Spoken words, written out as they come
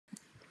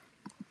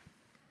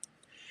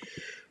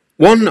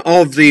One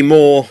of the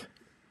more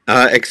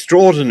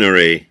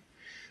extraordinary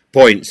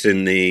points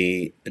in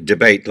the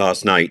debate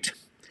last night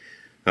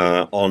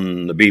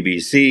on the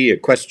BBC, a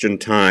question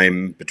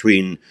time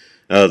between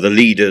the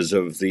leaders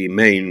of the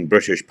main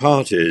British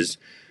parties,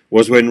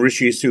 was when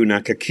Rishi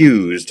Sunak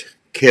accused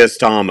Keir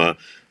Starmer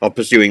of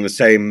pursuing the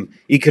same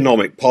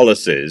economic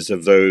policies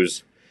of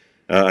those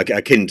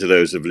akin to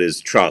those of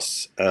Liz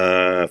Truss,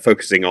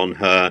 focusing on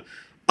her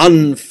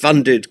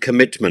unfunded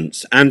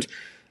commitments. And,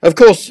 of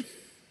course,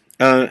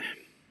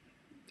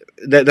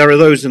 there are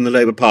those in the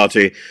Labour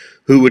Party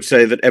who would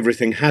say that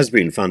everything has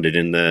been funded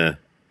in their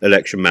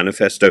election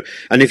manifesto.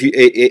 And if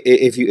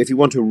you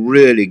want a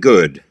really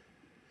good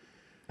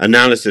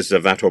analysis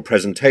of that or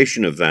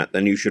presentation of that,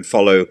 then you should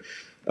follow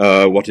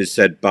what is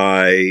said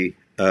by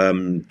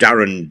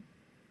Darren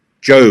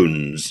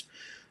Jones,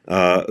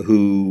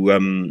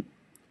 who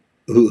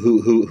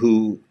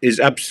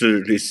is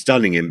absolutely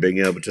stunning in being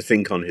able to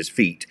think on his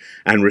feet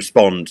and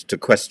respond to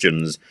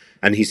questions,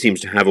 and he seems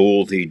to have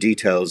all the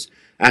details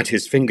at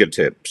his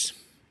fingertips.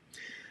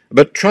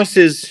 But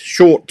Truss's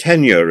short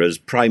tenure as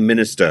Prime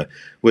Minister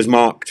was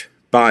marked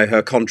by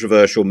her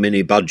controversial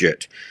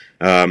mini-budget,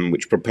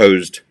 which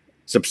proposed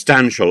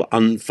substantial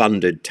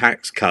unfunded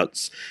tax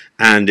cuts,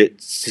 and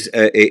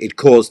it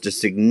caused a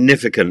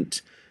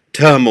significant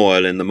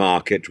turmoil in the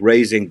market,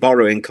 raising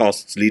borrowing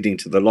costs, leading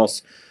to the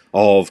loss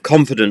of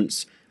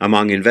confidence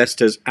among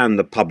investors and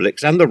the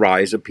publics, and the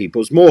rise of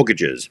people's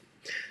mortgages.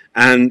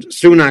 And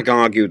Sunak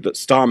argued that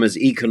Starmer's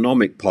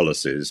economic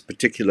policies,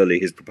 particularly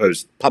his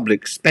proposed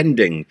public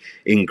spending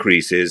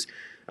increases,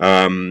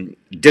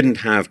 didn't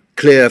have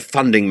clear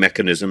funding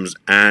mechanisms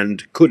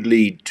and could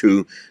lead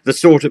to the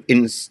sort of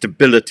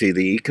instability,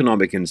 the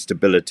economic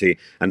instability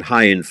and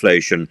high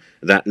inflation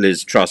that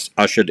Liz Truss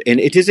ushered in.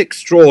 It is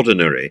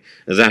extraordinary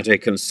that a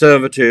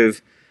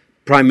Conservative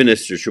Prime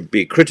Minister should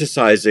be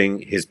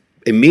criticising his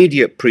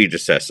immediate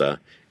predecessor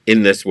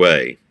in this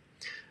way.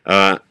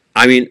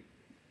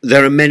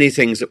 There are many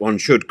things that one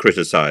should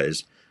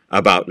criticise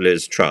about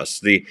Liz Truss.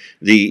 The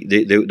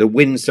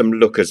winsome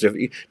look as if...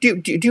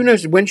 Do you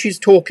notice when she's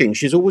talking,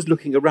 she's always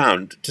looking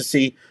around to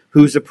see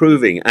who's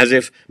approving, as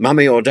if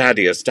mummy or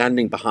daddy are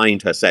standing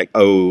behind her saying,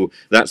 "Oh,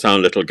 that's our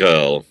little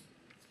girl."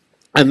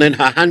 And then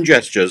her hand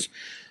gestures,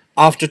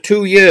 after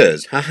 2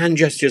 years, her hand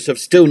gestures have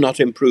still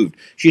not improved.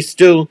 She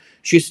still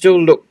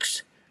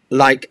looks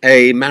like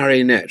a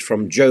marionette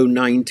from Joe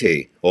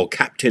 90 or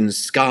Captain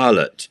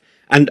Scarlet.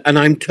 And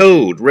I'm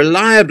told,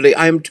 reliably,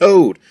 I am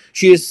told,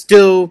 she is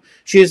still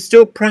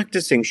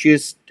practicing. She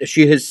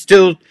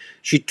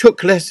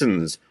took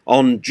lessons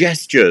on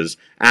gestures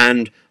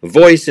and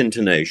voice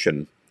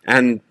intonation,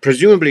 and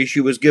presumably she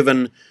was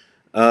given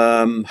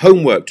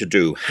homework to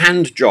do,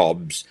 hand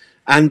jobs,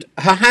 and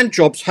her hand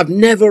jobs have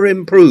never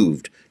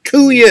improved.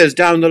 2 years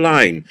down the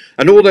line,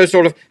 and all those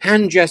sort of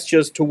hand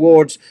gestures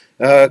towards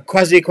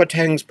Kwasi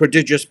Kwarteng's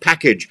prodigious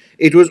package,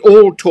 it was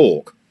all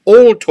talk,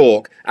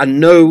 and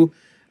no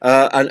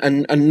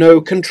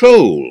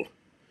control.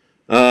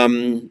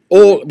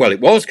 It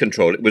was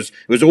control. It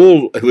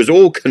was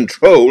all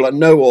control and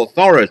no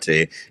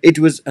authority. It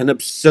was an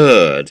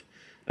absurd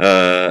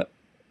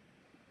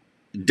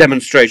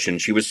demonstration.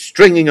 She was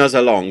stringing us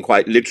along,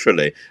 quite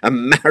literally, a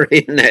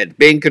marionette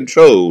being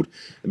controlled,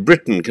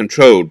 Britain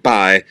controlled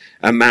by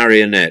a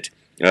marionette.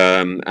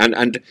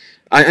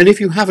 And if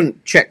you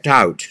haven't checked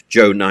out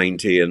Joe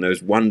 90 and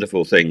those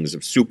wonderful things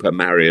of super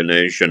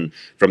marionation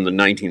from the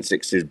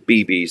 1960s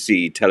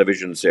BBC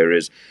television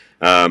series,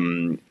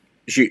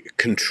 she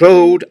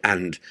controlled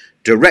and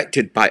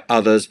directed by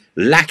others,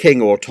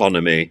 lacking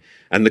autonomy,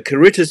 and the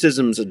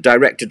criticisms are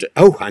directed.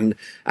 And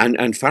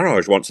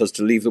Farage wants us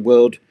to leave the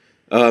World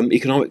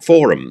Economic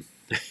Forum.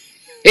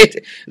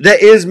 There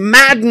is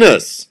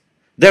madness.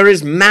 There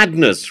is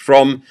madness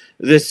from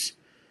this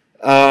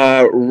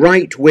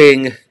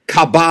right-wing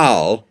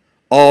cabal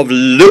of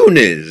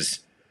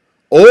loonies.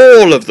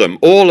 All of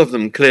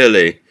them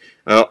clearly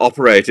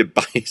operated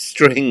by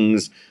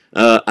strings,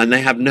 and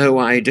they have no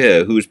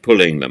idea who's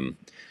pulling them.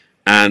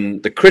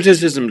 And the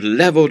criticisms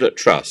levelled at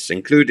Truss,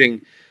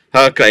 including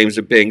her claims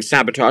of being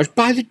sabotaged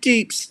by the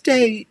deep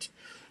state,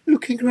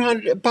 looking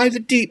around by the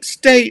deep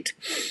state.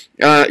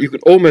 You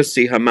could almost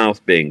see her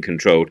mouth being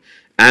controlled,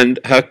 and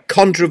her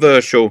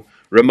controversial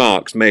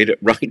remarks made at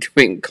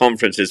right-wing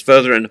conferences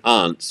further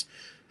enhance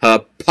her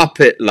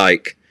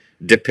puppet-like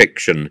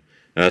depiction,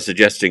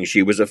 suggesting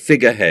she was a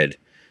figurehead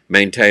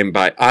maintained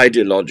by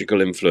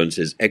ideological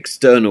influences,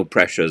 external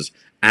pressures,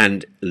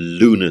 and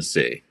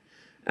lunacy.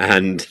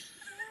 And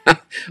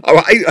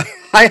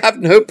I have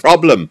no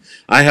problem.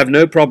 I have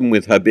no problem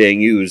with her being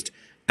used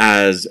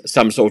as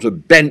some sort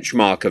of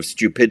benchmark of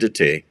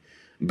stupidity,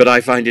 but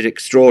I find it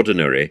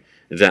extraordinary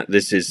that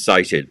this is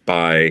cited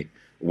by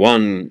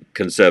one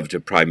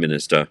Conservative Prime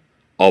Minister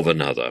of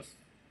another.